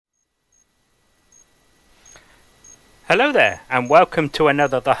Hello there, and welcome to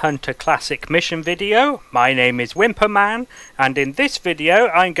another The Hunter Classic Mission video. My name is Whimperman, and in this video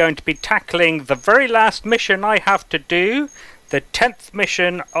I'm going to be tackling the very last mission I have to do, the 10th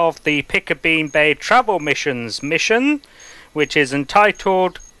mission of the Piccabeen Bay Travel Missions mission, which is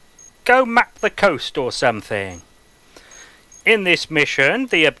entitled Go Map the Coast or something. In this mission,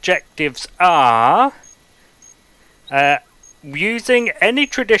 the objectives are using any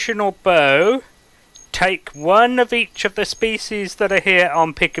traditional bow. Take one of each of the species that are here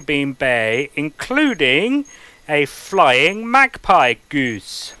on Piccabeen Bay, including a flying Magpie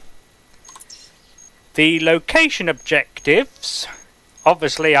Goose. The location objectives,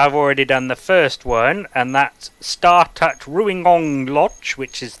 obviously I've already done the first one, and that's start at Ruingong Lodge,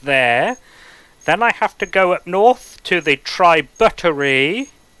 which is there. Then I have to go up north to the Tributary.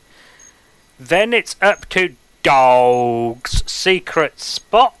 Then it's up to Dog's secret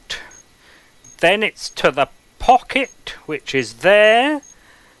spot. Then it's to the Pocket, which is there,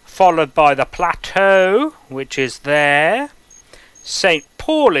 followed by the Plateau, which is there, St.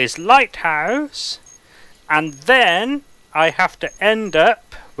 Paul's Lighthouse, and then I have to end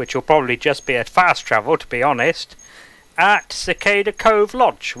up, which will probably just be a fast travel to be honest, at Cicada Cove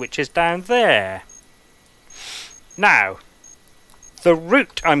Lodge, which is down there. Now, the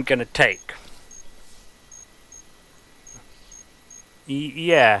route I'm going to take.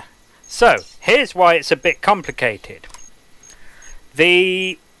 Yeah. So, here's why it's a bit complicated.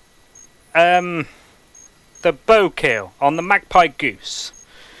 The bow kill on the Magpie Goose.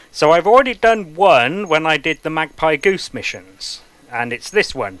 So I've already done one when I did the Magpie Goose missions. And it's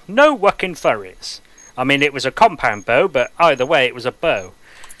this one. No wucking furries. I mean, it was a compound bow, but either way it was a bow.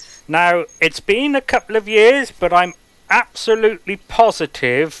 Now, it's been a couple of years, but I'm absolutely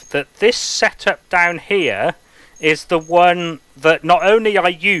positive that this setup down here is the one that not only I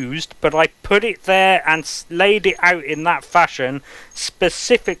used, but I put it there and laid it out in that fashion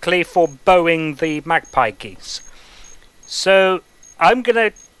specifically for bowing the Magpie Geese. So I'm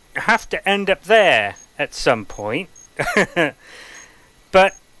going to have to end up there at some point.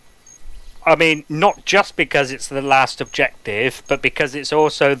 But I mean, not just because it's the last objective, but because it's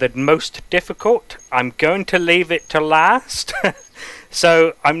also the most difficult. I'm going to leave it to last.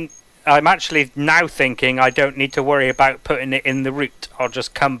 So I'm actually now thinking I don't need to worry about putting it in the route. I'll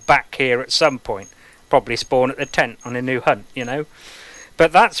just come back here at some point. Probably spawn at the tent on a new hunt, you know.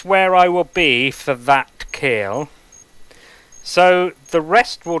 But that's where I will be for that kill. So the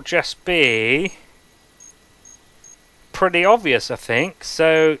rest will just be pretty obvious, I think.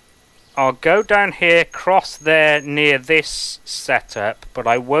 So I'll go down here, cross there near this setup, but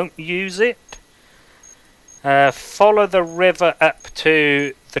I won't use it. Follow the river up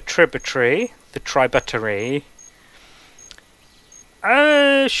to the tributary,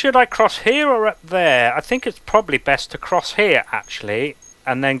 should I cross here or up there? I think it's probably best to cross here actually,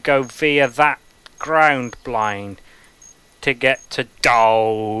 and then go via that ground blind to get to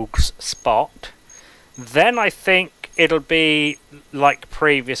Dog's spot. Then I think it'll be, like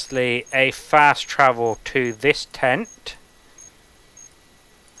previously, a fast travel to this tent,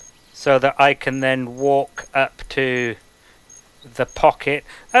 so that I can then walk up to the Pocket.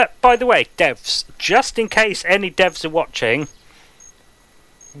 By the way, devs, just in case any devs are watching,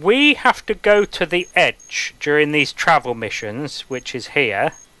 we have to go to the edge during these travel missions, which is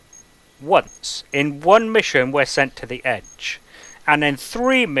here, once. In one mission we're sent to the edge, and in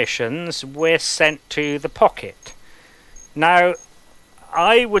 3 missions we're sent to the Pocket. Now,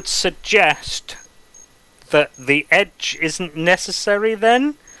 I would suggest that the edge isn't necessary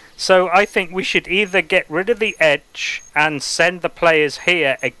then. So I think we should either get rid of the edge and send the players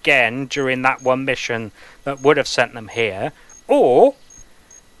here again during that one mission that would have sent them here, or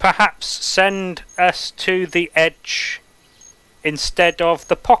perhaps send us to the edge instead of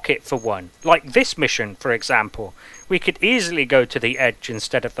the Pocket for one. Like this mission, for example. We could easily go to the edge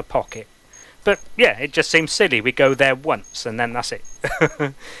instead of the Pocket. But yeah, it just seems silly. We go there once and then that's it.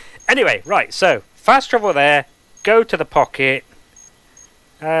 Anyway, right, so fast travel there, go to the Pocket.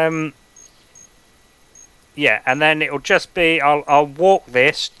 Yeah, and then it'll just be, I'll walk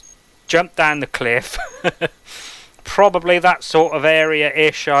this, jump down the cliff, probably that sort of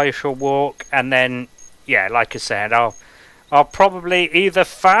area-ish I shall walk, and then, yeah, like I said, I'll probably either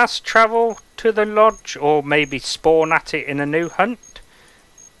fast travel to the lodge, or maybe spawn at it in a new hunt.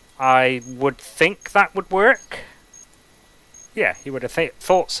 I would think that would work. Yeah, you would have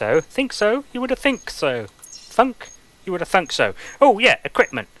thought so. Think so? You would have think so. Thunk? You would have thunk so. Oh yeah,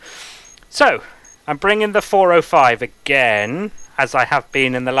 equipment. So, I'm bringing the 405 again, as I have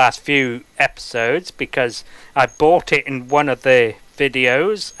been in the last few episodes, because I bought it in one of the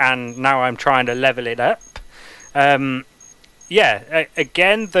videos and now I'm trying to level it up. Yeah,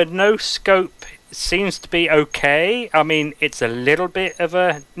 again, the no scope seems to be okay. I mean, it's a little bit of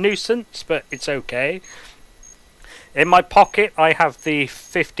a nuisance, but it's okay. In my pocket, I have the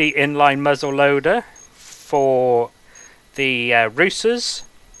 50 inline muzzle loader for the Rusas.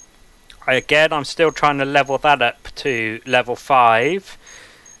 Again, I'm still trying to level that up to level 5.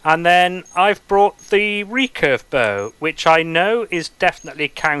 And then I've brought the recurve bow, which I know is definitely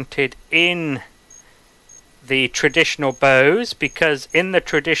counted in the traditional bows, because in the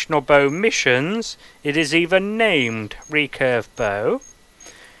traditional bow missions it is even named recurve bow.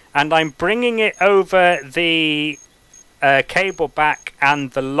 And I'm bringing it over the cable back and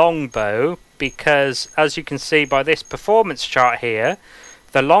the longbow, because as you can see by this performance chart here,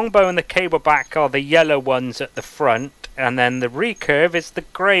 the longbow and the cable back are the yellow ones at the front, and then the recurve is the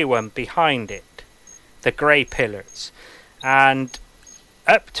grey one behind it, the grey pillars. And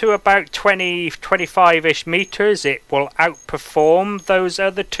up to about 25-ish meters it will outperform those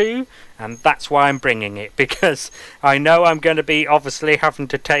other two, and that's why I'm bringing it, because I know I'm going to be obviously having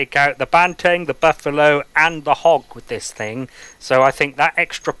to take out the Banteng, the buffalo and the hog with this thing, so I think that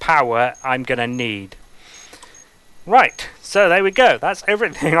extra power I'm going to need. Right, so there we go, that's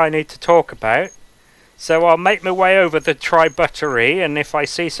everything I need to talk about. So I'll make my way over the Tributary, and if I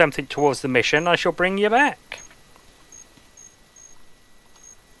see something towards the mission I shall bring you back.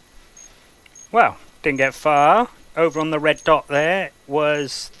 Well, didn't get far. Over on the red dot there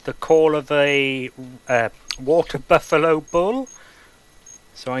was the call of a water buffalo bull.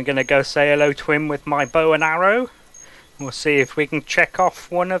 So I'm going to go say hello to him with my bow and arrow. We'll see if we can check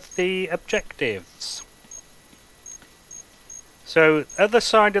off one of the objectives. So, other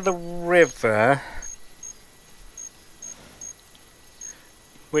side of the river,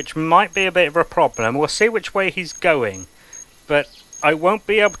 which might be a bit of a problem. We'll see which way he's going, but I won't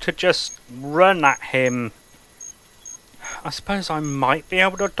be able to just run at him. I suppose I might be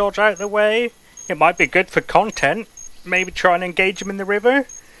able to dodge out the way. It might be good for content. Maybe try and engage him in the river.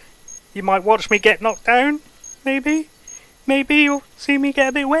 You might watch me get knocked down. Maybe. Maybe you'll see me get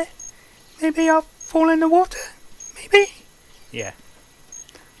a bit wet. Maybe I'll fall in the water. Maybe. Yeah.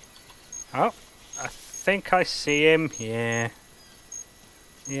 Oh, I think I see him. Yeah.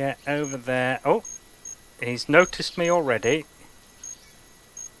 Yeah, over there. Oh, he's noticed me already.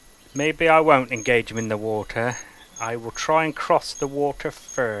 Maybe I won't engage him in the water. I will try and cross the water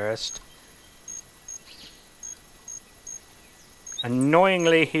first.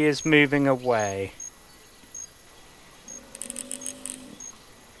 Annoyingly, he is moving away.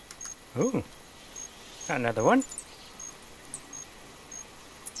 Ooh, another one.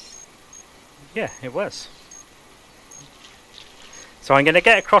 Yeah, it was. So I'm going to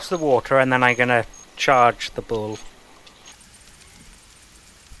get across the water and then I'm going to charge the bull.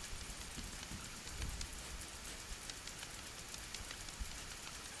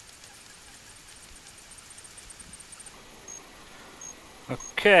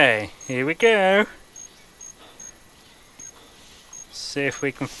 Okay, here we go. See if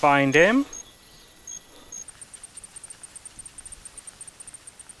we can find him.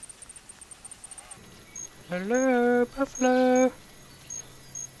 Hello, buffalo.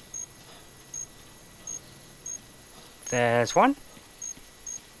 There's one.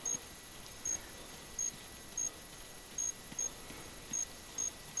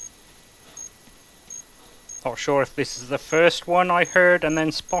 Not sure if this is the first one I heard and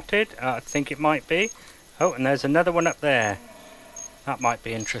then spotted. I think it might be. Oh, and there's another one up there. That might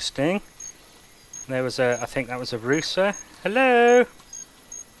be interesting. There was I think that was a Rusa. Hello!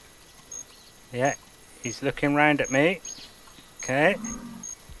 Yeah, he's looking round at me. Okay.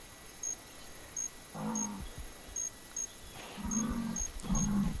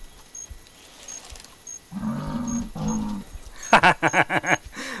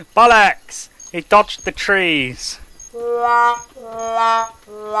 Bollocks! He dodged the trees. Right,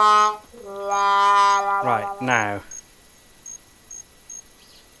 now.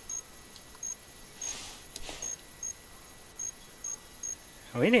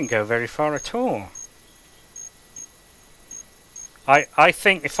 Oh, he didn't go very far at all. I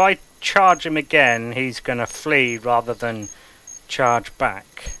think if I charge him again, he's going to flee rather than charge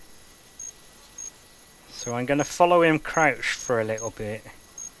back. So I'm going to follow him crouched for a little bit.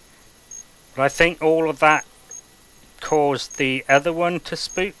 But I think all of that caused the other one to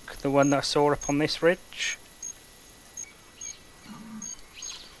spook, the one that I saw up on this ridge.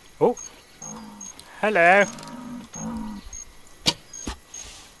 Oh, hello.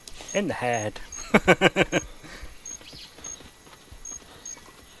 In the head.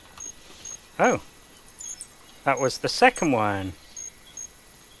 Oh, that was the second one.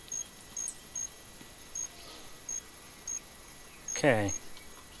 Okay.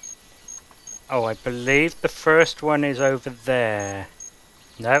 Oh, I believe the first one is over there.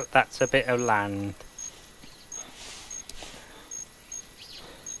 No, that's a bit of land.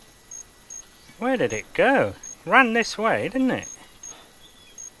 Where did it go? Ran this way, didn't it?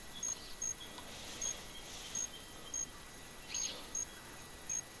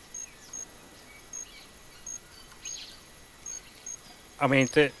 I mean,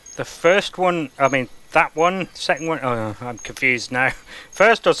 the first one, I mean, that one, second one, oh, I'm confused now.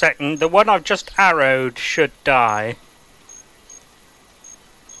 First or second, the one I've just arrowed should die.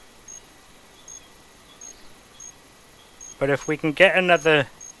 But if we can get another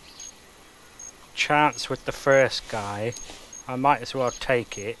chance with the first guy, I might as well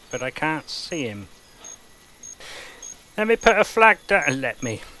take it, but I can't see him. Let me put a flag down.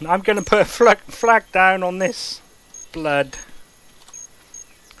 I'm going to put a flag down on this blood,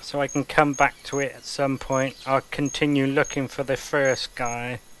 so I can come back to it at some point. I'll continue looking for the first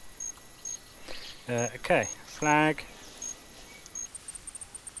guy. Okay, flag.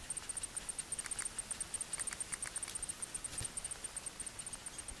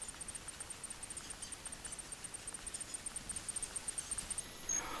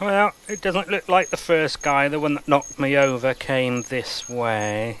 Well, it doesn't look like the first guy, the one that knocked me over, came this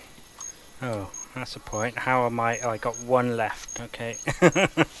way. Oh, that's a point. How am I? Oh, I got one left. Okay.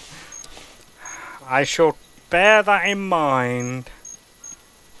 I shall bear that in mind.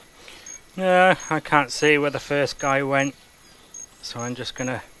 No, I can't see where the first guy went. So I'm just going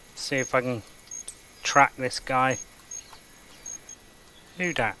to see if I can track this guy.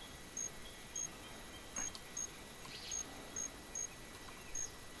 Who dat?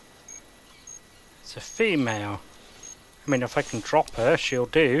 It's a female. I mean, if I can drop her, she'll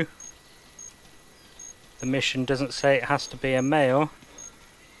do. The mission doesn't say it has to be a male.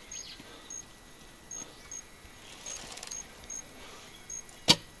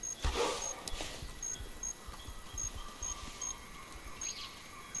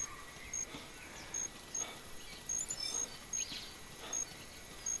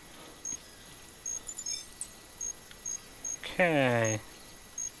 Okay.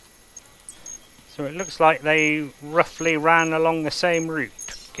 So it looks like they roughly ran along the same route,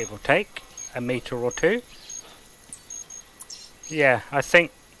 give or take, a metre or two. Yeah, I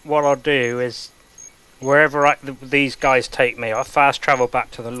think what I'll do is, wherever these guys take me, I'll fast travel back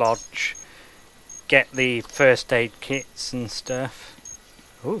to the lodge, get the first aid kits and stuff.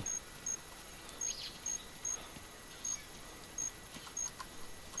 Ooh.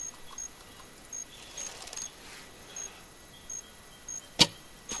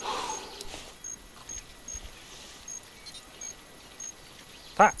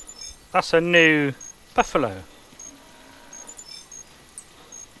 That's a new buffalo.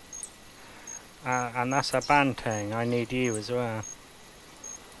 And that's a Banteng. I need you as well.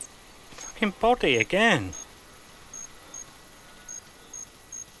 Fucking body again.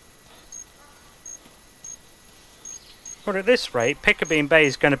 But at this rate, Piccabeen Bay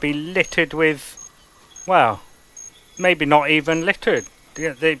is going to be littered with, well, maybe not even littered.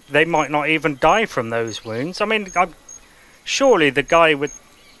 They might not even die from those wounds. I mean, surely the guy with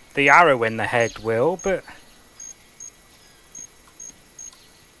the arrow in the head will, but...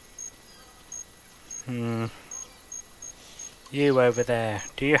 You over there,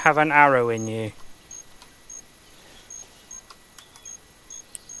 do you have an arrow in you?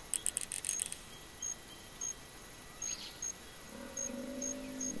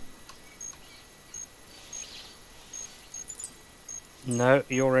 No,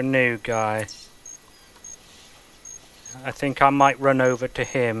 you're a new guy. I think I might run over to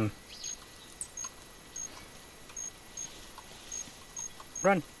him.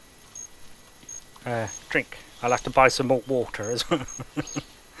 Run. Drink. I'll have to buy some more water as well.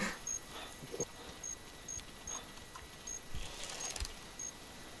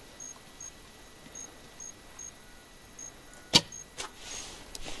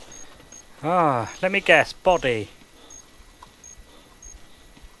 Ah, let me guess. Body.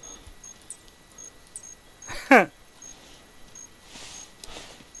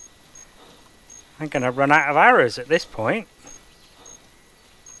 I'm going to run out of arrows at this point.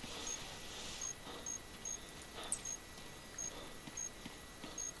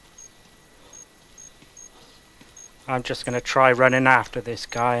 I'm just going to try running after this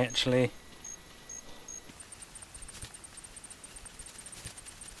guy, actually.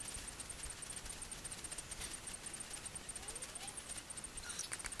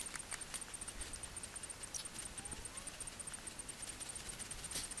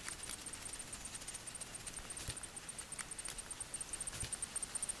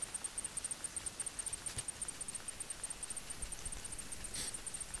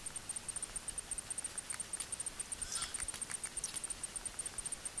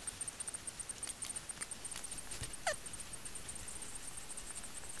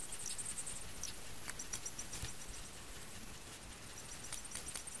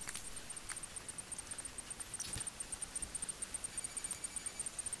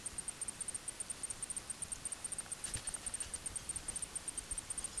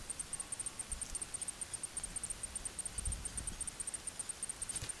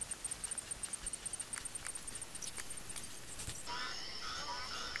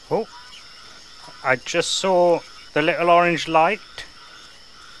 I just saw the little orange light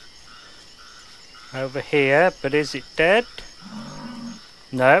over here, but is it dead?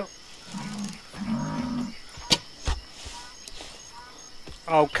 No.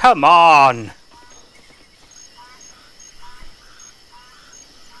 Oh, come on!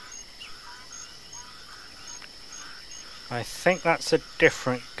 I think that's a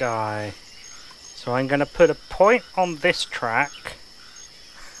different guy. So I'm going to put a point on this track.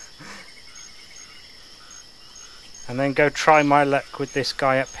 And then go try my luck with this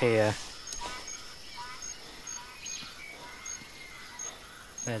guy up here.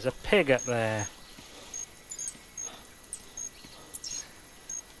 There's a pig up there.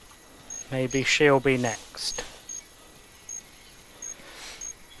 Maybe she'll be next.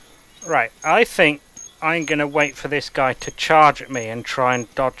 Right, I think I'm going to wait for this guy to charge at me and try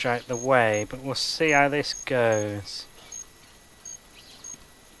and dodge out the way, but we'll see how this goes.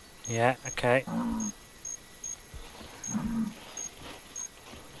 Yeah, okay.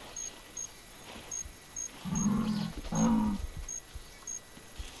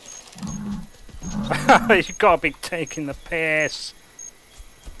 You've got to be taking the piss.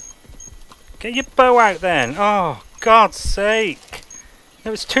 Get your bow out then. Oh, God's sake. It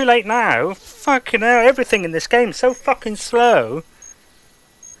was too late now. Fucking hell, everything in this game is so fucking slow.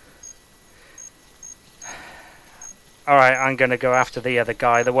 Alright, I'm going to go after the other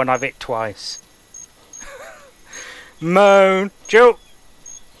guy, the one I've hit twice. Moan. Joe,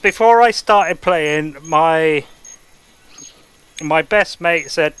 before I started playing, my best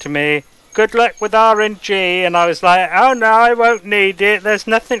mate said to me, good luck with RNG, and I was like, oh no, I won't need it. There's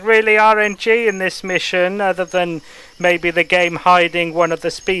nothing really RNG in this mission other than maybe the game hiding one of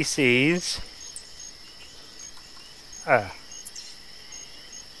the species. Oh.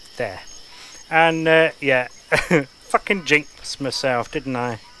 There. And, yeah. Fucking jinxed myself, didn't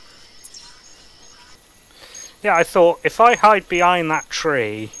I? Yeah, I thought, if I hide behind that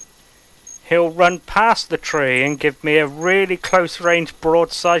tree, he'll run past the tree and give me a really close range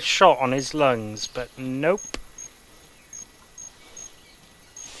broadside shot on his lungs, but nope.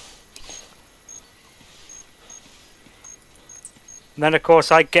 And then of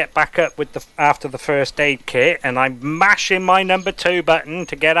course I get back up with the after the first aid kit and I'm mashing my number 2 button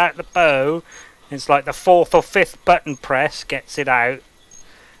to get out the bow. It's like the 4th or 5th button press gets it out.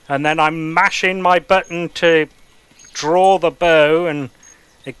 And then I'm mashing my button to draw the bow, and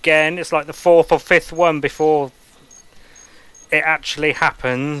again, it's like the 4th or 5th one before it actually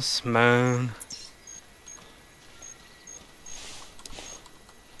happens. Moan.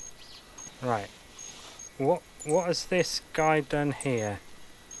 Right. What has this guy done here?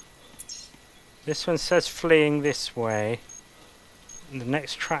 This one says fleeing this way. And the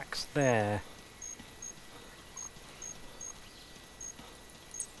next track's there.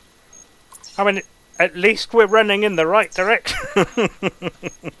 I mean, at least we're running in the right direction.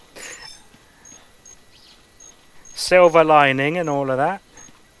 Silver lining and all of that.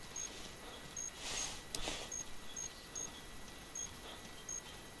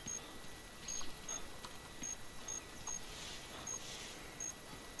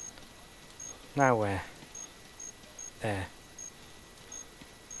 Now where? There.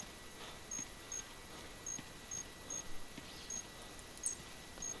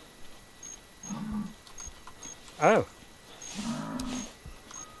 Oh.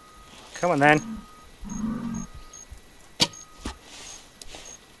 Come on then.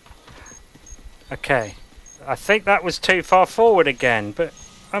 Okay. I think that was too far forward again, but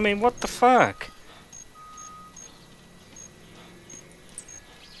I mean, what the fuck?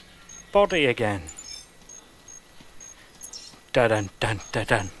 Body again. Da dun dun da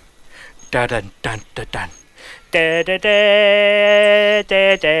dun. Da dun dun da dun. Da da da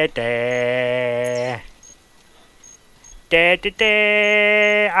da da da. Da da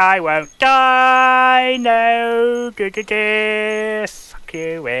da, I won't die, no, da da da, fuck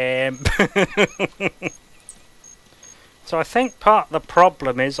you, imp. So I think part of the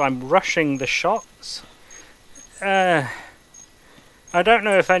problem is I'm rushing the shots. I don't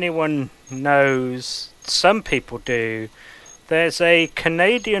know if anyone knows, some people do. There's a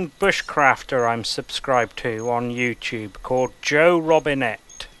Canadian bushcrafter I'm subscribed to on YouTube called Joe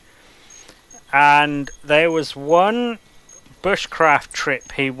Robinette. And there was one bushcraft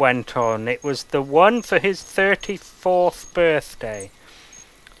trip he went on. It was the one for his 34th birthday.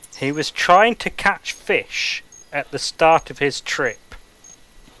 He was trying to catch fish at the start of his trip,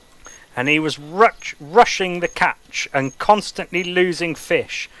 and he was rushing the catch and constantly losing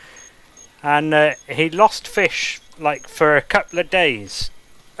fish, and he lost fish like for a couple of days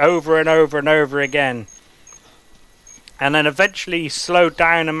over and over and over again. and then eventually slowed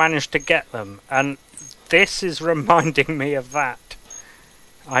down and managed to get them. And this is reminding me of that.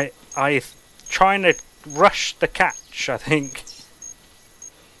 I trying to rush the catch, I think.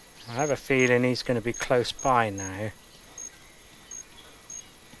 I have a feeling he's going to be close by now.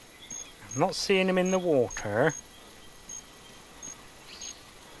 I'm not seeing him in the water.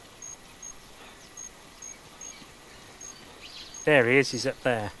 There he is, he's up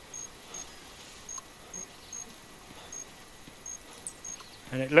there.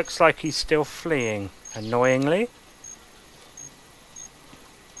 And it looks like he's still fleeing, annoyingly.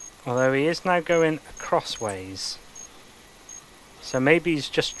 Although he is now going crossways. So maybe he's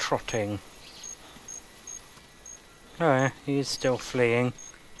just trotting. Oh yeah, he is still fleeing.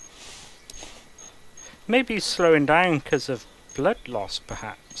 Maybe he's slowing down because of blood loss,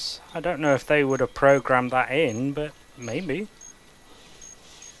 perhaps. I don't know if they would have programmed that in, but maybe.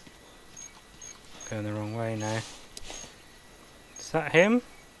 Going the wrong way now. Is that him?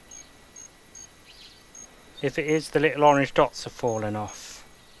 If it is, the little orange dots are falling off.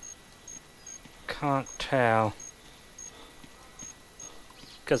 Can't tell.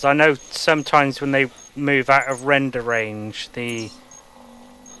 Because I know sometimes when they move out of render range, the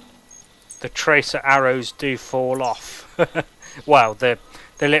tracer arrows do fall off. Well, the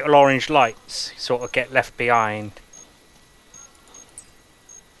little orange lights sort of get left behind.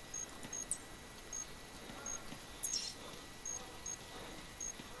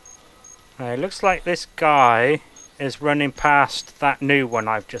 It looks like this guy is running past that new one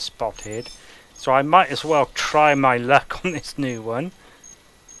I've just spotted. So I might as well try my luck on this new one.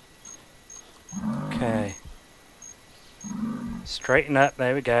 Okay. Straighten up,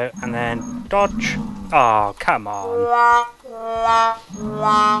 there we go. And then dodge. Oh, come on.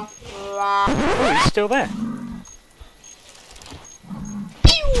 Oh, he's still there.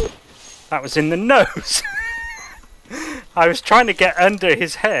 That was in the nose. I was trying to get under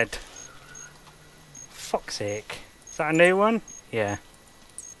his head. Fuck's sake. Is that a new one? Yeah.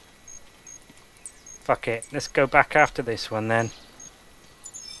 Fuck it. Let's go back after this one then.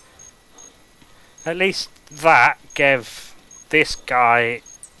 At least that gave this guy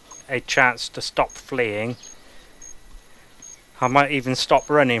a chance to stop fleeing. I might even stop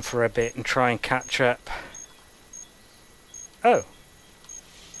running for a bit and try and catch up. Oh.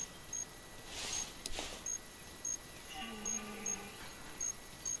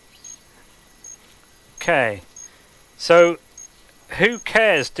 Okay. So, Who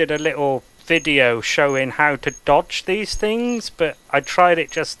Cares did a little video showing how to dodge these things, but I tried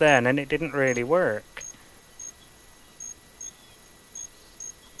it just then and it didn't really work.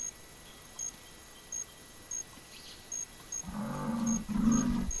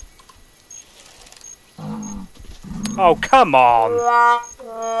 Oh, come on!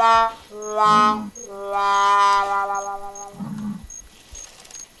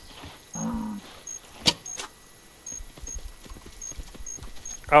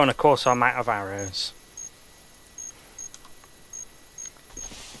 Oh, and of course I'm out of arrows.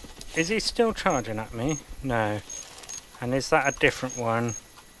 Is he still charging at me? No. And is that a different one?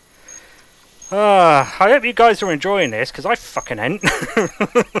 I hope you guys are enjoying this, because I fucking ain't.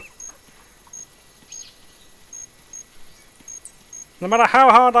 No matter how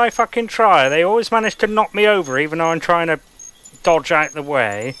hard I fucking try, they always manage to knock me over, even though I'm trying to dodge out the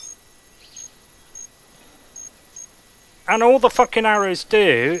way. And all the fucking arrows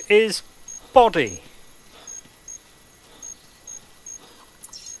do is body.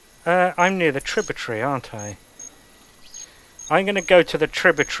 I'm near the tributary, aren't I? I'm going to go to the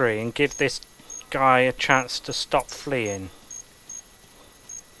tributary and give this guy a chance to stop fleeing.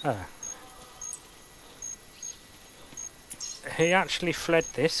 He actually fled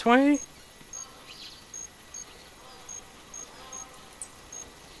this way?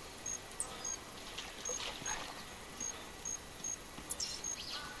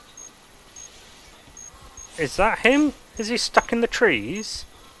 Is that him? Is he stuck in the trees?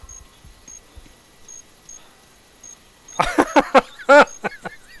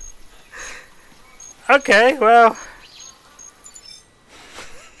 Okay, well.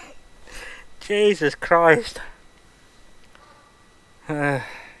 Jesus Christ.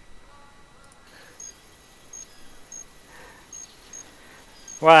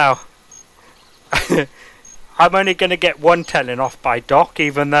 Wow. I'm only going to get one telling off by Doc,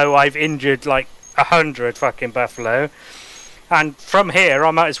 even though I've injured like 100 fucking buffalo. And from here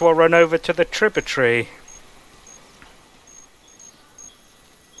I might as well run over to the tributary.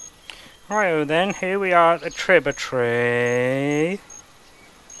 Righto then, here we are at the tributary.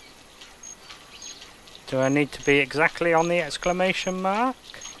 Do I need to be exactly on the exclamation mark?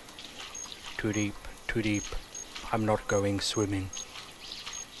 Too deep, too deep. I'm not going swimming.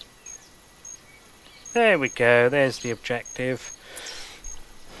 There we go, there's the objective.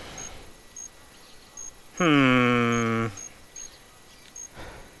 I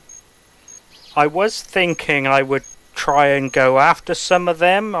was thinking I would try and go after some of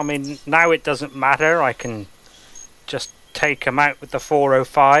them. I mean, now it doesn't matter. I can just take them out with the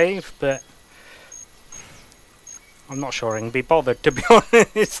 405, but I'm not sure I can be bothered, to be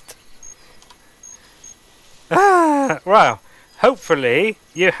honest. Well, hopefully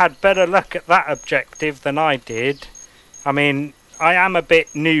you had better luck at that objective than I did. I mean, I am a bit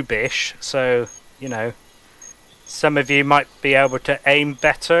noobish, so, you know, some of you might be able to aim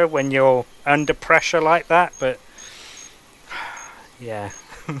better when you're under pressure like that, but yeah.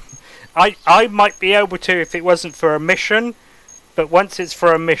 I might be able to if it wasn't for a mission, but once it's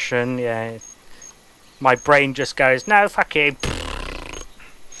for a mission, yeah, my brain just goes, no, fuck you.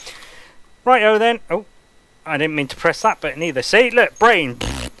 Righto then. Oh, I didn't mean to press that button either. See, look, brain.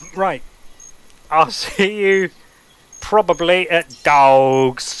 Right. I'll see you probably at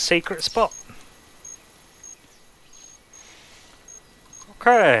Dog's secret spot.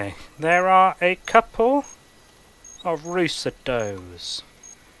 Okay, there are a couple of Rusa does.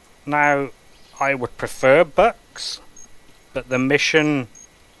 Now, I would prefer bucks, but the mission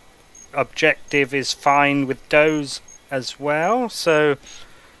objective is fine with does as well, so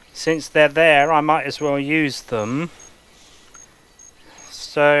since they're there, I might as well use them.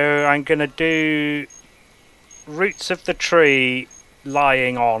 So I'm going to do roots of the tree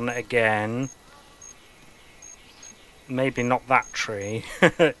lying on again. Maybe not that tree.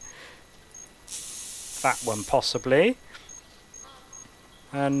 That one possibly.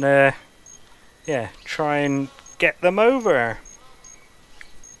 And yeah, try and get them over.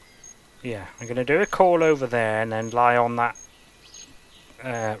 Yeah, I'm going to do a call over there and then lie on that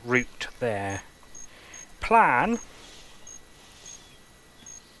route there. Plan.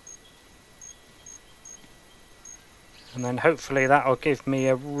 And then hopefully that'll give me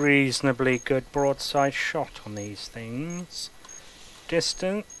a reasonably good broadside shot on these things.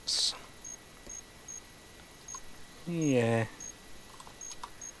 Distance. Yeah.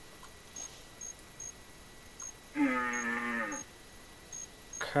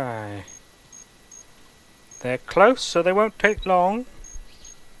 Okay. They're close, so they won't take long.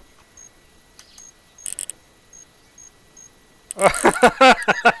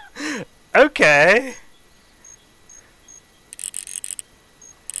 Okay.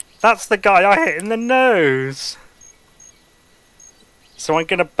 That's the guy I hit in the nose. So I'm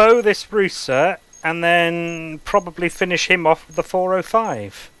going to bow this Rusa and then probably finish him off with the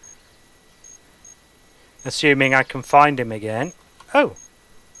 405. Assuming I can find him again. Oh.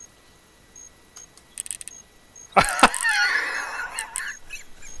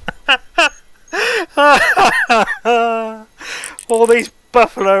 all these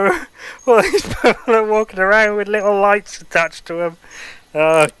buffalo walking around with little lights attached to them.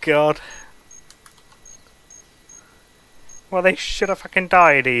 Oh god. Well, they should have fucking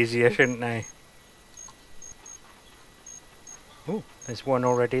died easier, shouldn't they? Oh, there's one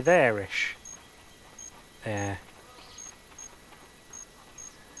already there-ish. There.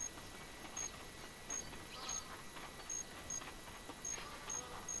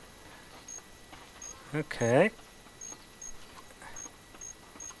 Okay.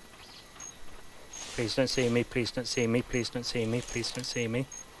 Please don't see me, please don't see me, please don't see me, please don't see me.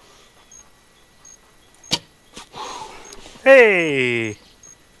 Hey!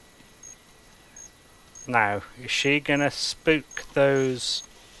 Now, is she gonna spook those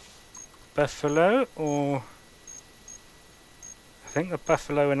buffalo, or... I think the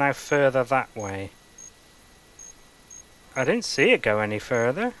buffalo are now further that way. I didn't see it go any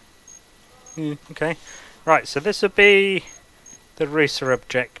further. Okay. Right, so this will be the Rusa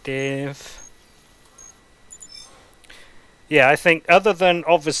objective. Yeah, I think other than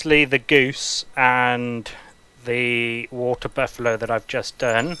obviously the goose and the water buffalo that I've just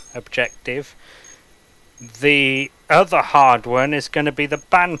done, objective, the other hard one is going to be the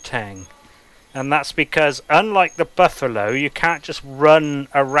Banteng. And that's because, unlike the buffalo, you can't just run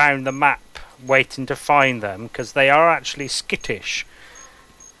around the map waiting to find them, because they are actually skittish.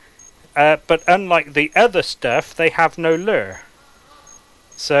 But unlike the other stuff, they have no lure.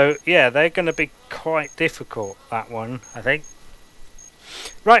 So, yeah, they're going to be quite difficult, that one, I think.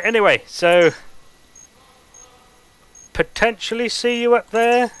 Right, anyway, so... potentially see you up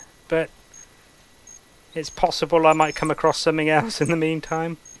there, but it's possible I might come across something else in the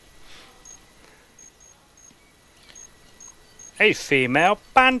meantime. A female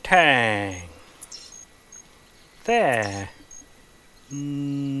Banteng. There.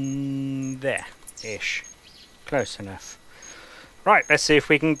 There-ish. Close enough. Right, let's see if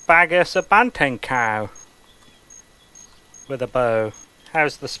we can bag us a Banteng cow with a bow.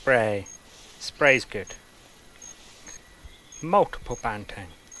 How's the spray? Spray's good. Multiple Banteng.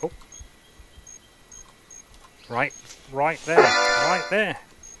 Oh. Right there. Right there.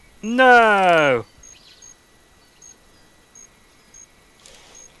 No!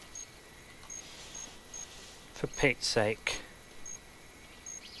 For Pete's sake.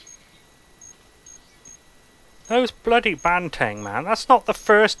 Those bloody Banteng, man. That's not the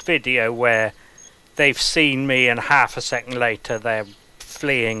first video where they've seen me and half a second later they're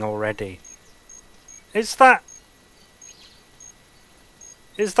fleeing already. Is that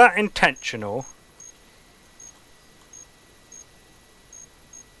intentional?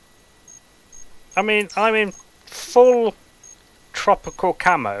 I mean, I'm in full tropical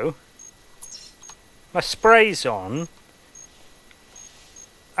camo. My spray's on.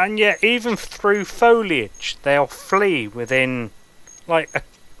 And yet, even through foliage, they'll flee within, like, a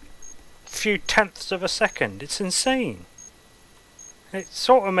few tenths of a second. It's insane. It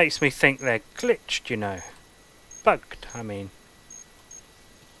sort of makes me think they're glitched, you know. Bugged, I mean.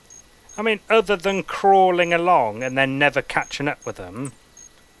 Other than crawling along and then never catching up with them,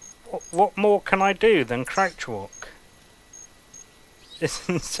 what more can I do than crouch walk? It's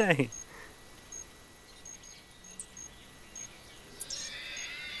insane.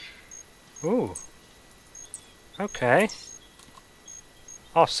 Ooh. Okay.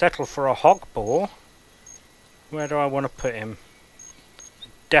 I'll settle for a hog boar. Where do I want to put him?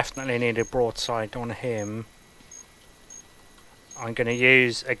 Definitely need a broadside on him. I'm going to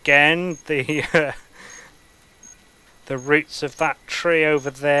use again the roots of that tree over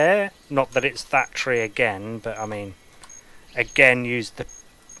there. Not that it's that tree again, but I mean, again use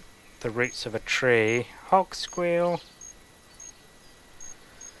the roots of a tree. Hog squeal.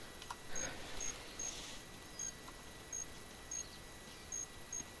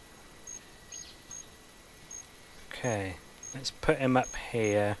 Okay, let's put him up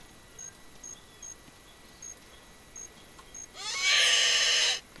here.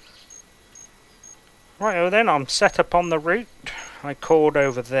 Right, then I'm set up on the route. I called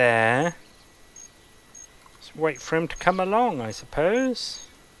over there. Let's wait for him to come along, I suppose.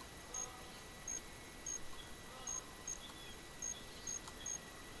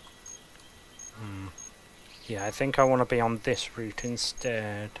 Yeah, I think I want to be on this route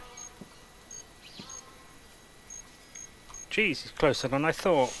instead. Jeez, he's closer than I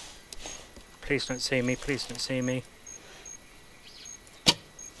thought. Please don't see me, please don't see me.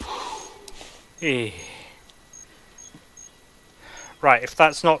 Right, if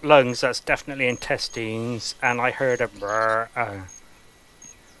that's not lungs, that's definitely intestines, and I heard a brrr. Oh.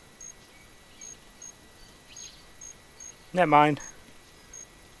 Never mind.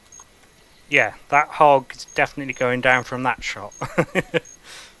 Yeah, that hog is definitely going down from that shot.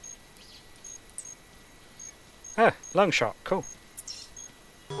 Oh, lung shot, cool.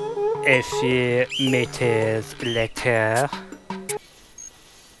 A few meters later.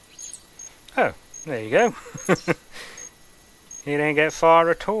 Oh, there you go. You didn't get far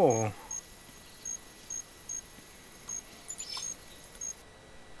at all.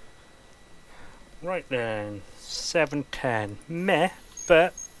 Right then, 710. Meh,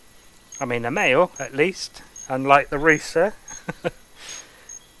 but I mean a male at least, unlike the Rusa.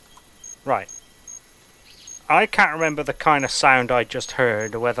 Right. I can't remember the kind of sound I just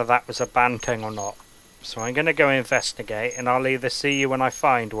heard, or whether that was a Banteng or not. So I'm going to go investigate, and I'll either see you when I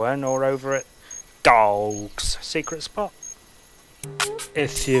find one, or over at Dog's secret spot. A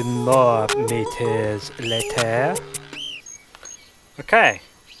few more meters later. Okay,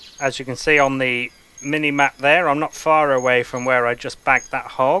 as you can see on the mini-map there, I'm not far away from where I just bagged that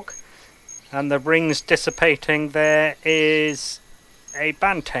hog. And the rings dissipating there is a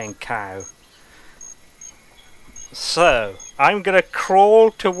Banteng cow. So, I'm going to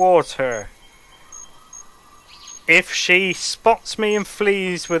crawl towards her. If she spots me and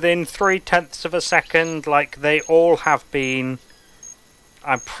flees within 0.3 of a second, like they all have been,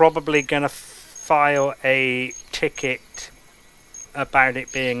 I'm probably going to file a ticket about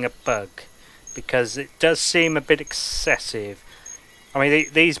it being a bug. Because it does seem a bit excessive. I mean,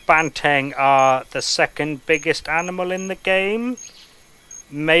 these Banteng are the second biggest animal in the game.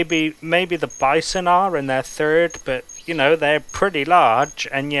 Maybe the bison are, and they're third, but you know, they're pretty large,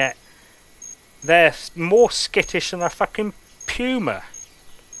 and yet they're more skittish than a fucking puma.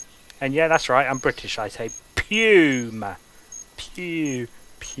 And yeah, that's right, I'm British, I say puma. Puma.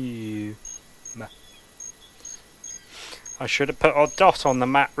 I should have put a dot on the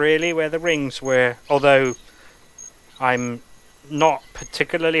map really where the rings were, although I'm not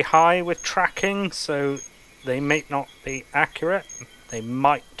particularly high with tracking, so They may not be accurate. They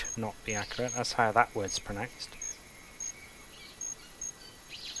might not be accurate. That's how that word's pronounced.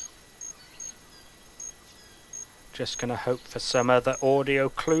 Just gonna hope for some other audio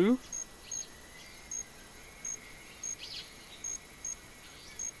clue.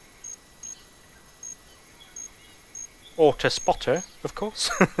 Or to spotter, of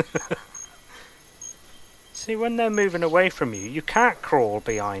course. See, when they're moving away from you, you can't crawl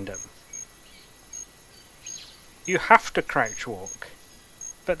behind them. You have to crouch walk.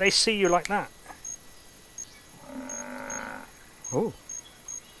 But they see you like that. Ooh.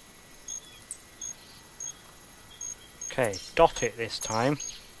 Okay, dot it this time.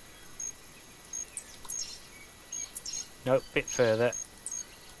 Nope, bit further.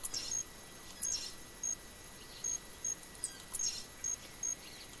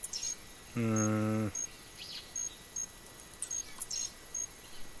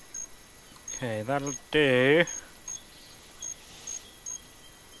 Okay, that'll do.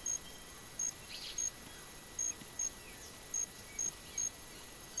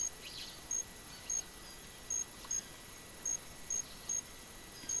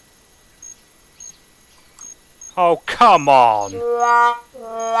 Oh, come on!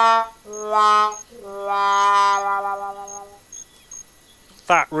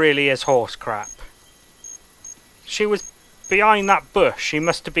 That really is horse crap. She was behind that bush. She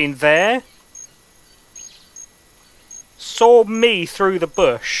must have been there. Saw me through the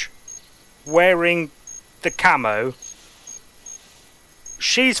bush, wearing the camo.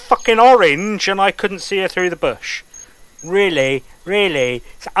 She's fucking orange and I couldn't see her through the bush. Really? Really?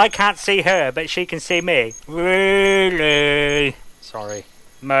 I can't see her, but she can see me. Really? Sorry.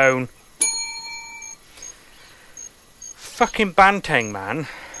 Moan. Fucking Banteng, man.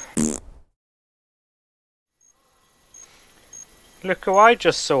 Look who I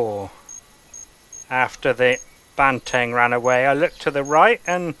just saw. After the Banteng ran away, I looked to the right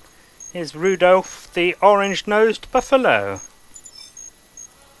and here's Rudolph the orange-nosed buffalo.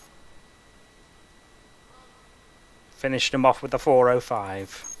 Finished him off with the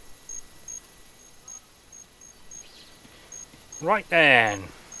 405. Right then.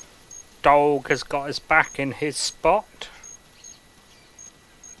 Dog has got us back in his spot.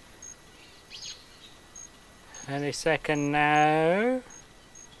 Any second now.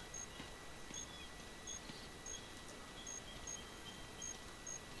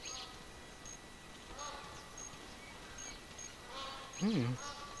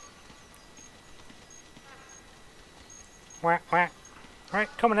 Whack, whack. Right,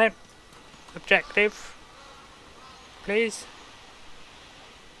 come on in. Objective. Please.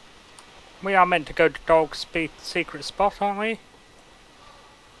 We are meant to go to Dog's secret spot, aren't we?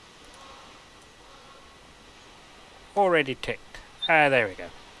 Already ticked. There we go.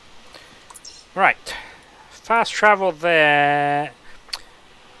 Right. Fast travel there.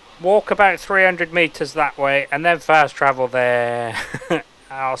 Walk about 300 meters that way, and then fast travel there.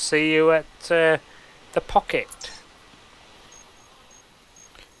 I'll see you at the pocket.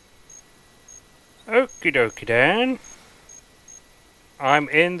 Okie dokie then. I'm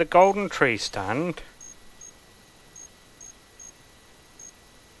in the golden tree stand.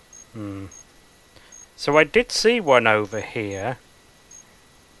 So I did see one over here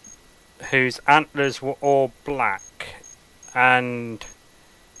whose antlers were all black, and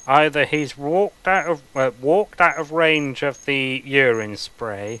either he's walked out of range of the urine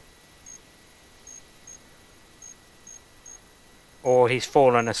spray, or he's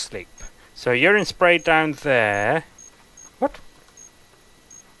fallen asleep. So urine spray down there. What?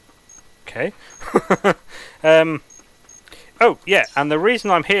 Okay. Oh, yeah, and the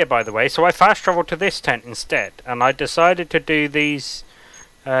reason I'm here, by the way, so I fast travelled to this tent instead, and I decided to do these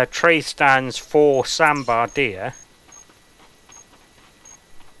tray stands for sambar deer.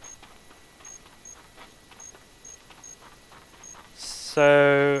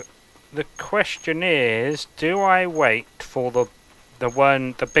 So the question is, do I wait for the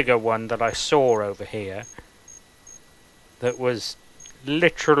bigger one that I saw over here that was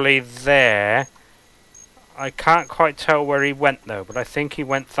literally there? I can't quite tell where he went though, but I think he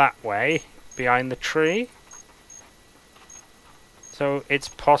went that way behind the tree, so it's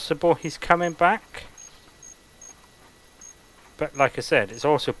possible he's coming back, but like I said, it's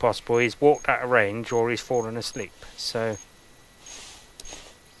also possible he's walked out of range or he's fallen asleep. So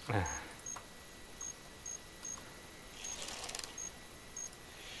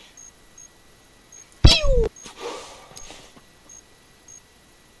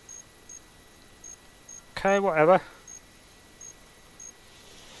okay, whatever.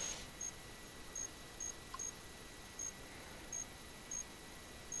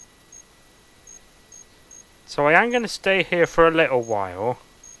 So I am going to stay here for a little while,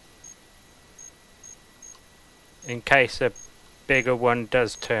 in case a bigger one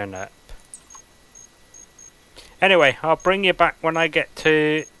does turn up. Anyway, I'll bring you back when I get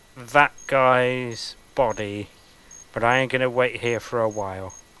to that guy's body, but I ain't going to wait here for a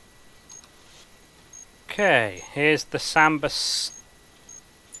while. Okay, here's the Samba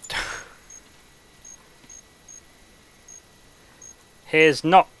Here's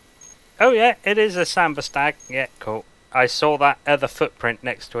not... Oh yeah, it is a Samba stag. Yeah, cool. I saw that other footprint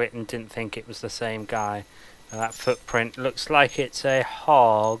next to it and didn't think it was the same guy. That footprint looks like it's a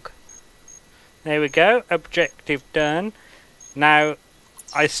hog. There we go, objective done. Now,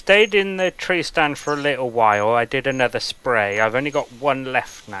 I stayed in the tree stand for a little while. I did another spray. I've only got one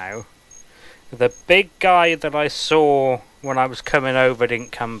left now. The big guy that I saw when I was coming over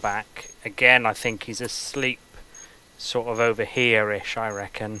didn't come back. Again, I think he's asleep, sort of over here-ish, I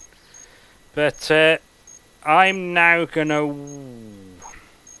reckon. But I'm now gonna...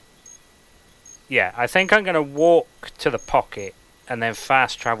 Yeah, I think I'm gonna walk to the pocket and then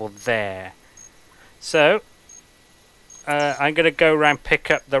fast travel there. So, I'm gonna go around pick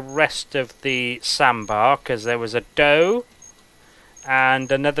up the rest of the sandbar, because there was a doe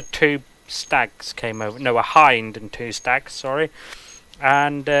and another 2 stags came over. No, a hind and 2 stags, sorry.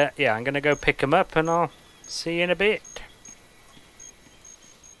 And yeah, I'm gonna go pick them up and I'll see you in a bit.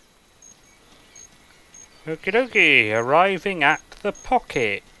 Okie dokie, arriving at the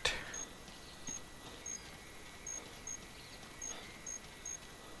pocket.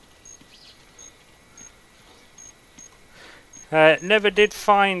 Never did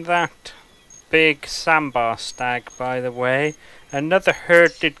find that big sandbar stag, by the way. Another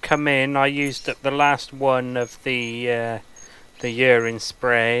herd did come in. I used up the last one of the urine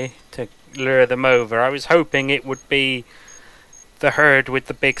spray to lure them over. I was hoping it would be the herd with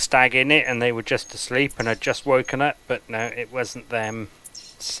the big stag in it and they were just asleep and had just woken up, but no, it wasn't them.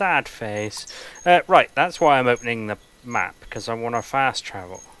 Sad face. Right, that's why I'm opening the map, because I want to fast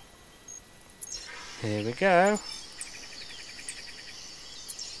travel. Here we go.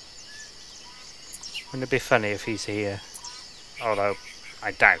 Wouldn't it be funny if he's here? Although,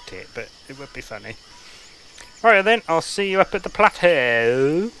 I doubt it, but it would be funny. Alright then, I'll see you up at the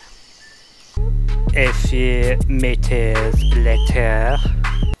plateau. A few meters later.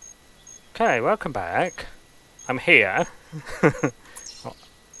 Okay, welcome back. I'm here. Oh,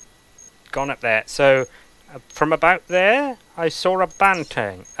 gone up there. So, from about there, I saw a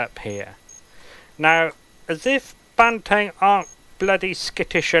Banteng up here. Now, as if Banteng aren't bloody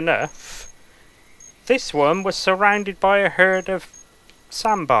skittish enough, this one was surrounded by a herd of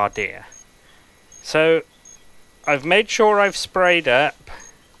sandbar deer. So, I've made sure I've sprayed up,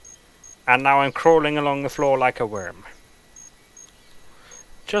 and now I'm crawling along the floor like a worm.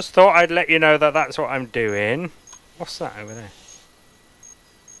 Just thought I'd let you know that that's what I'm doing. What's that over there?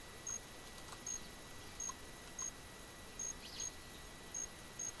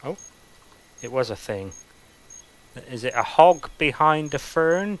 Oh, it was a thing. Is it a hog behind a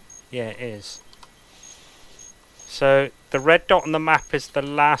fern? Yeah, it is. So, the red dot on the map is the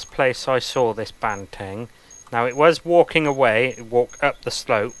last place I saw this Banteng. Now, it was walking away. It walked up the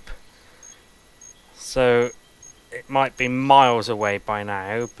slope. So, it might be miles away by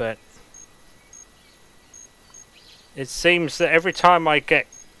now, but it seems that every time I get,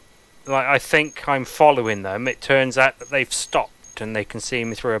 like, I think I'm following them, it turns out that they've stopped and they can see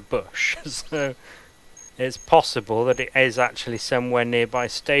me through a bush. So, it's possible that it is actually somewhere nearby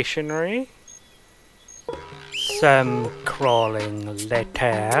stationary. Some crawling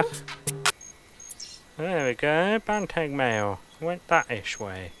later. There we go, Banteng male. Went that-ish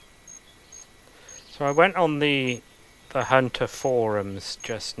way. So I went on the Hunter forums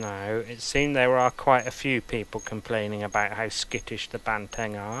just now. It seemed there are quite a few people complaining about how skittish the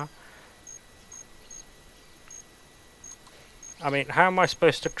Banteng are. I mean, how am I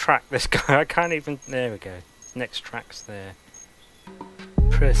supposed to track this guy? I can't even... There we go. Next track's there.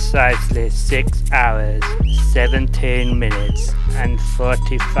 Precisely 6 hours, 17 minutes, and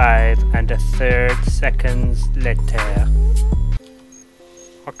 45 and a third seconds later.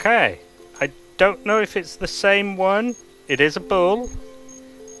 Okay. I don't know if it's the same one. It is a bull.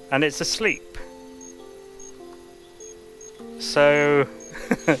 And it's asleep. So...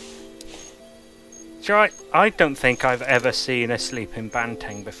 I don't think I've ever seen a sleeping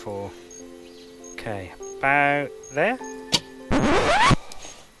Banteng before. Okay, about there.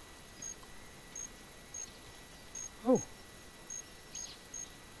 Oh.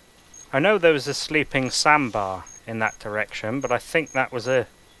 I know there was a sleeping sandbar in that direction, but I think that was a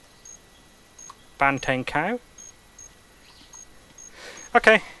Banteng cow.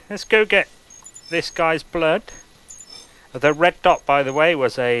 Okay, let's go get this guy's blood. The red dot, by the way,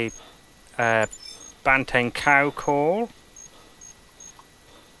 was a Banteng cow call.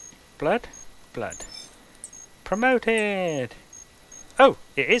 Blood? Blood. Promoted! Oh,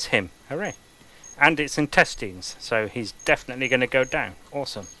 it is him. Hooray. And it's intestines, so he's definitely going to go down.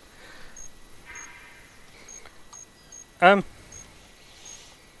 Awesome.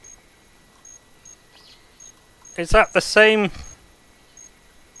 Is that the same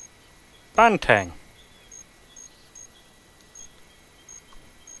Banteng?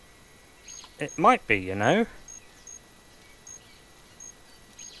 It might be, you know.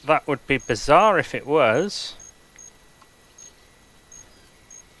 That would be bizarre if it was.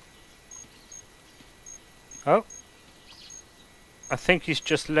 Oh. I think he's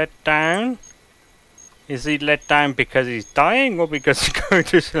just let down. Is he let down because he's dying or because he's going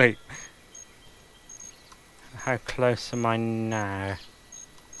to sleep? How close am I now?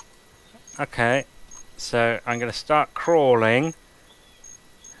 Okay. So I'm going to start crawling.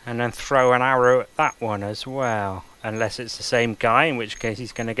 And then throw an arrow at that one as well. Unless it's the same guy, in which case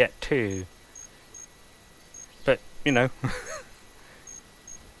he's going to get 2. But, you know.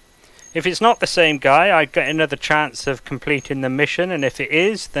 If it's not the same guy, I get another chance of completing the mission. And if it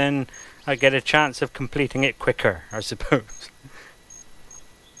is, then I get a chance of completing it quicker, I suppose.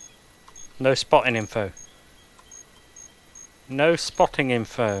 No spotting info. No spotting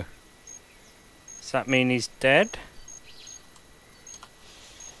info. Does that mean he's dead?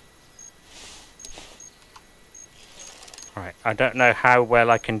 Right, I don't know how well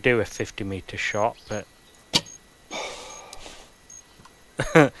I can do a 50-meter shot, but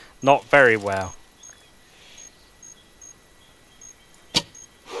not very well.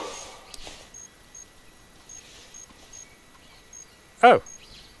 Oh.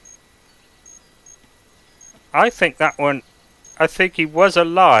 I think that one, I think he was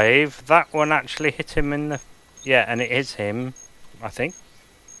alive. That one actually hit him in the... Yeah, and it is him, I think.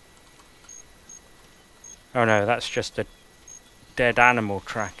 Oh no, that's just a dead animal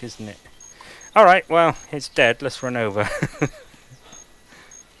track, isn't it? Alright, well, it's dead. Let's run over.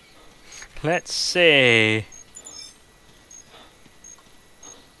 Let's see.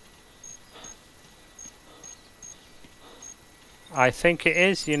 I think it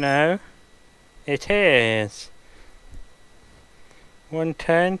is, you know. It is.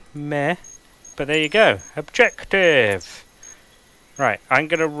 110, meh. But there you go. Objective. Right, I'm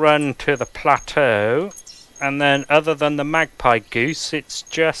going to run to the plateau. And then, other than the Magpie Goose, it's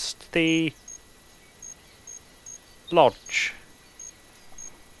just the lodge.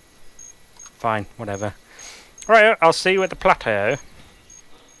 Fine, whatever. Right, I'll see you at the plateau.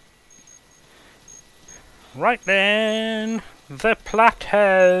 Right then, the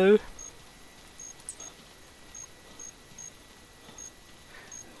plateau.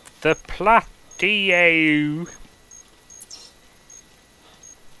 The plateau.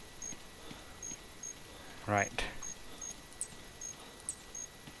 Right.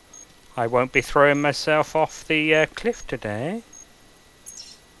 I won't be throwing myself off the cliff today.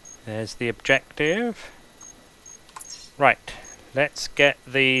 There's the objective. Right. Let's get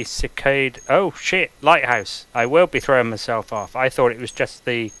the cicada... Oh, shit. Lighthouse. I will be throwing myself off. I thought it was just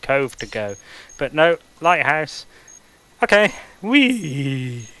the cove to go. But no. Lighthouse. Okay.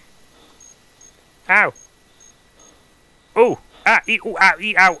 Whee! Ow. Oh. Ah. Ee, ooh, ow.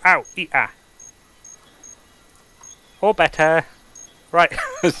 Ee, ow. Ow. Ee, ah. Or better. Right,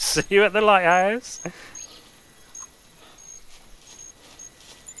 see you at the lighthouse.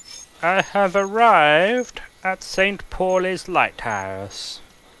 I have arrived at St. Paul's Lighthouse.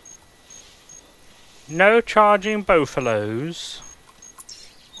 No charging buffaloes.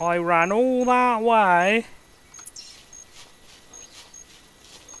 I ran all that way.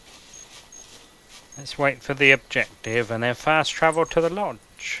 Let's wait for the objective and then fast travel to the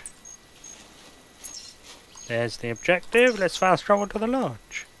lodge. There's the objective. Let's fast travel to the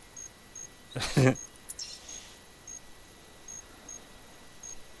lodge.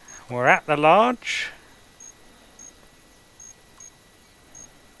 We're at the lodge.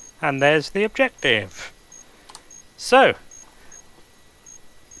 And there's the objective. So,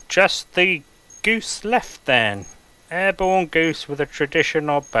 just the goose left then. Airborne goose with a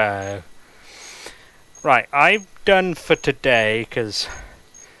traditional bow. Right, I'm done for today because...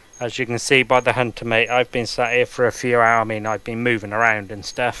 As you can see by the hunter mate, I've been sat here for a few hours. I mean, I've been moving around and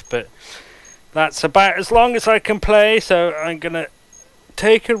stuff, but that's about as long as I can play, so I'm going to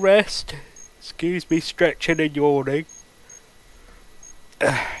take a rest. Excuse me, stretching and yawning.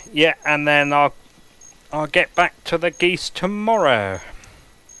 Yeah, and then I'll get back to the geese tomorrow.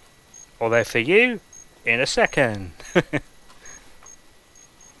 Although for you, in a second.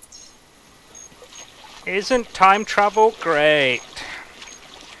 Isn't time travel great?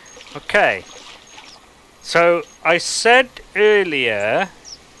 Okay. So, I said earlier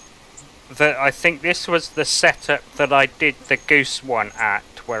that I think this was the setup that I did the goose one at,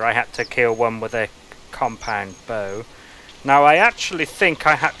 where I had to kill one with a compound bow. Now, I actually think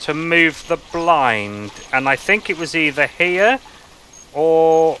I had to move the blind, and I think it was either here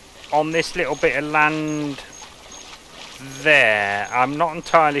or on this little bit of land there. I'm not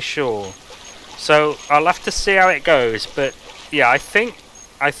entirely sure. So, I'll have to see how it goes, but yeah, I think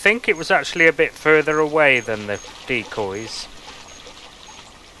it was actually a bit further away than the decoys.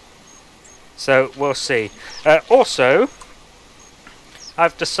 So, we'll see. Also,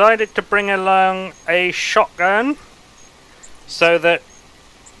 I've decided to bring along a shotgun so that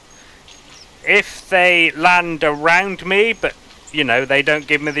if they land around me, but, you know, they don't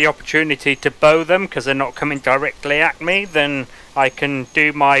give me the opportunity to bow them because they're not coming directly at me, then I can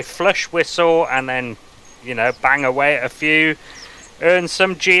do my flush whistle and then, you know, bang away at a few. Earn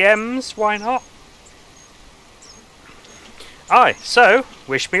some GMs, why not? Aye, so,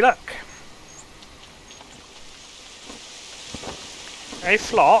 wish me luck. A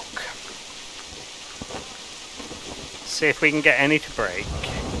flock. See if we can get any to break.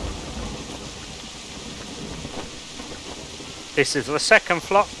 This is the second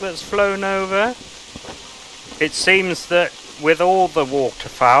flock that's flown over. It seems that with all the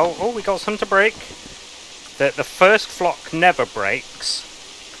waterfowl... Oh, we got some to break. That the first flock never breaks.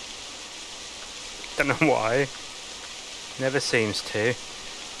 Don't know why. Never seems to.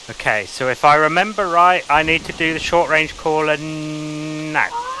 Okay, so if I remember right, I need to do the short range caller now.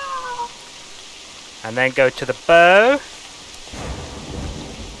 And then go to the bow.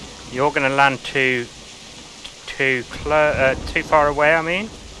 You're going to land too far away, I mean.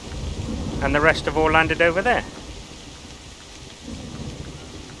 And the rest have all landed over there.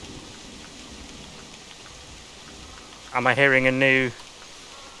 Am I hearing a new...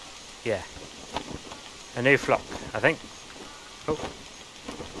 Yeah. A new flock, I think. Oh.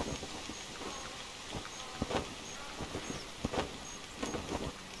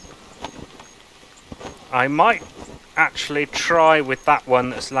 I might actually try with that one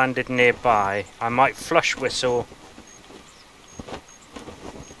that's landed nearby. I might flush whistle.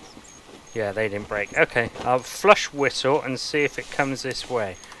 Yeah, they didn't break. Okay, I'll flush whistle and see if it comes this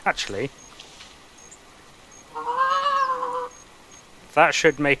way. Actually... that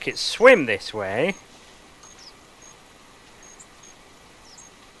should make it swim this way.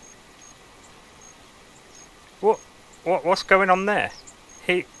 What's going on there?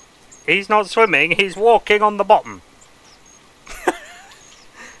 He's not swimming, he's walking on the bottom.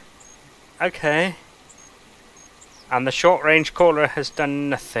 Okay. And the short range caller has done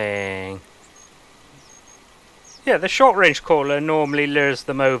nothing. Yeah, the short range caller normally lures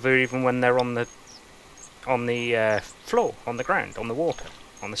them over even when they're on the floor, on the ground, on the water,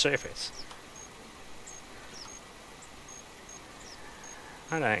 on the surface.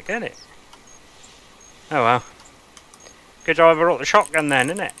 I don't get it. Oh well. Good job I brought the shotgun then,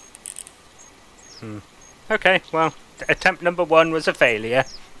 isn't it? Okay, well, attempt number 1 was a failure.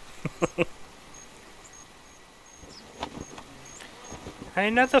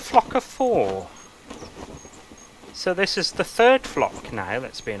 Another flock of 4. So this is the 3rd flock now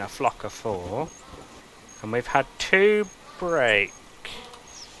that's been a flock of 4. And we've had 2 break.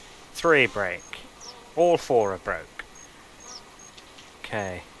 3 break. All 4 are broke.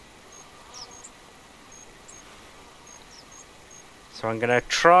 Okay. So I'm going to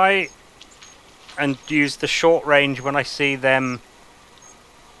try and use the short range when I see them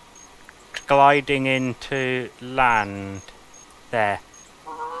gliding into land. There.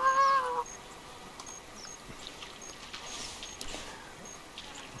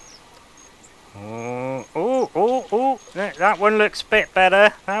 Oh, that one looks a bit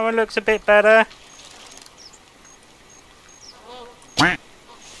better. That one looks a bit better.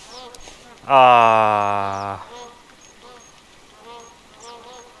 Ah.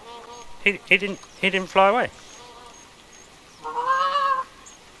 He didn't fly away.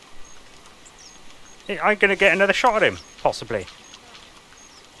 I'm gonna get another shot at him, possibly.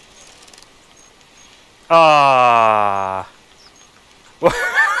 Ah.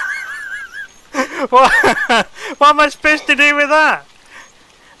 What am I supposed to do with that?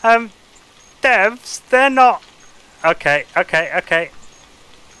 Devs, they're not... Okay.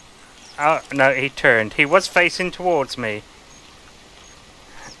 Oh, no, he turned. He was facing towards me.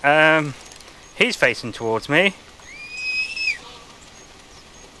 He's facing towards me.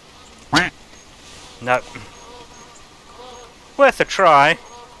 No. Worth a try.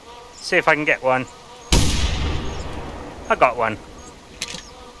 See if I can get one. I got one.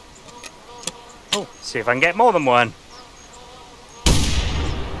 Oh, see if I can get more than one.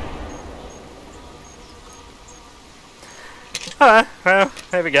 Ah, well,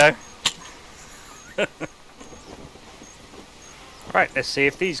 there we go. Right, let's see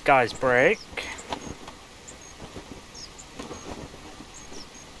if these guys break.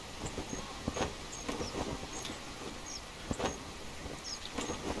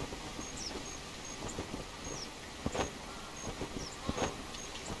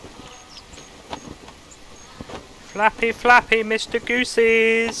 Flappy, flappy, Mr.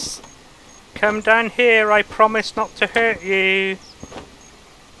 Gooses! Come down here, I promise not to hurt you.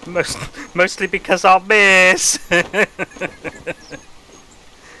 Mostly because I'll miss.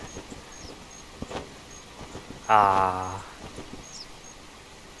 Ah.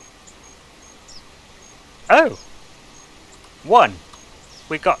 Oh! One!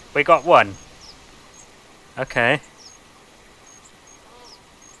 We got one. Okay.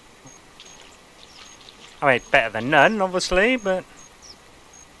 I mean, better than none, obviously, but...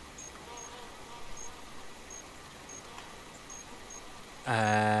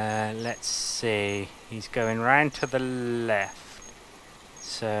 let's see. He's going round to the left.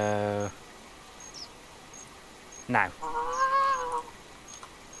 So... now.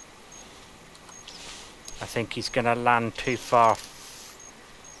 I think he's going to land too far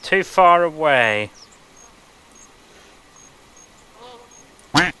away.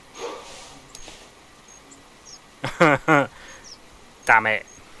 Damn it.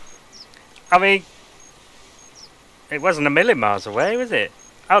 I mean, it wasn't a million miles away, was it?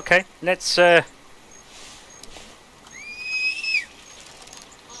 Okay, let's damn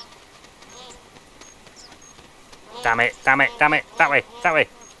it, damn it, damn it, that way,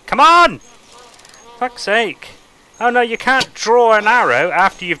 come on! Fuck's sake. Oh no, you can't draw an arrow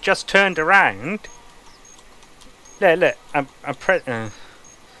after you've just turned around. Look, I'm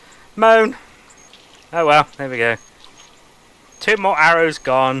moan. Oh well, there we go. 2 more arrows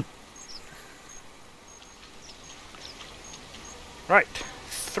gone. Right,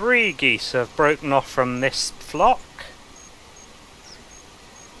 3 geese have broken off from this flock.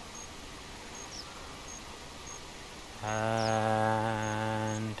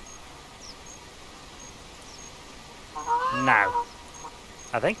 And now,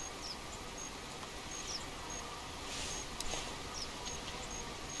 I think.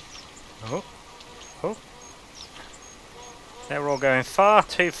 Oh. They're all going far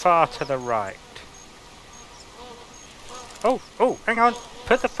too far to the right. Oh, hang on.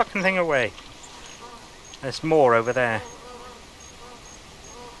 Put the fucking thing away. There's more over there.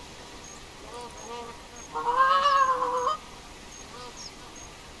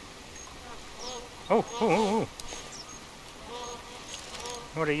 Oh.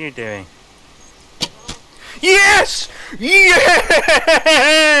 What are you doing? Yes! Yeah!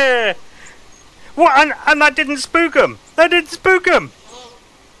 What? And I didn't spook him! I didn't spook him!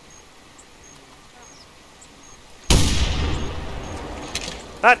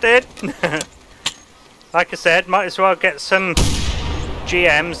 That did! Like I said, might as well get some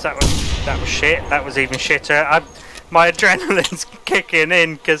GMs. That was shit. That was even shitter. My adrenaline's kicking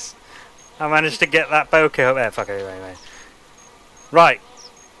in because I managed to get that bokeh up there. Fuck it, anyway. Right.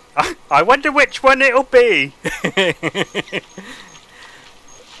 I wonder which one it'll be.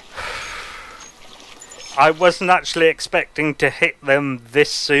 I wasn't actually expecting to hit them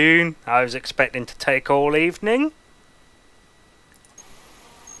this soon. I was expecting to take all evening.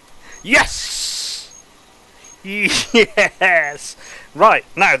 Yes! Yes! Right,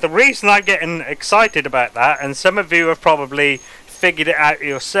 now the reason I'm getting excited about that, and some of you have probably figured it out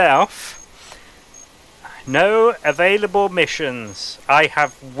yourself, no available missions. I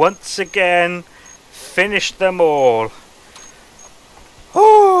have once again finished them all.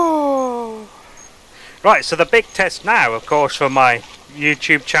 Oh! Right, so the big test now, of course, for my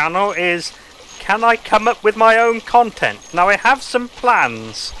YouTube channel is, can I come up with my own content? Now, I have some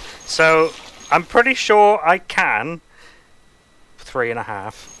plans, so I'm pretty sure I can.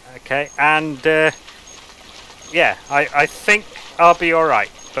 3.5, okay, and yeah, I think I'll be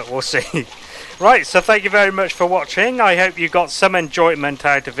alright, but we'll see. Right, so thank you very much for watching. I hope you got some enjoyment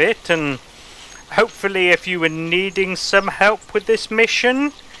out of it, and hopefully if you were needing some help with this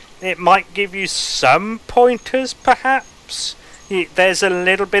mission, it might give you some pointers, perhaps. There's a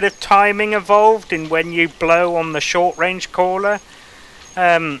little bit of timing involved in when you blow on the short-range caller.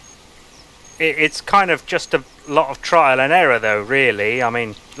 It's kind of just a lot of trial and error, though, really. I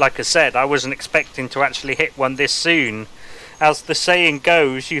mean, like I said, I wasn't expecting to actually hit one this soon. As the saying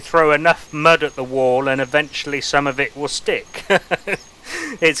goes, you throw enough mud at the wall and eventually some of it will stick.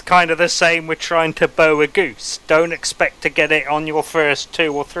 It's kind of the same with trying to bow a goose. Don't expect to get it on your first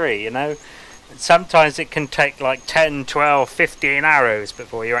 2 or 3, you know. sometimes it can take like 10, 12, 15 arrows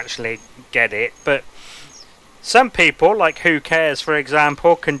before you actually get it, but some people, like Who Cares for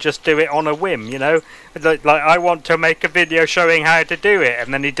example, can just do it on a whim, you know, like I want to make a video showing how to do it,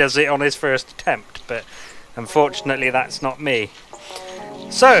 and then he does it on his first attempt, but unfortunately that's not me.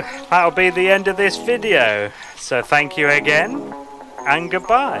 So that'll be the end of this video, so thank you again and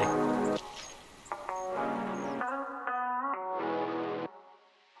goodbye.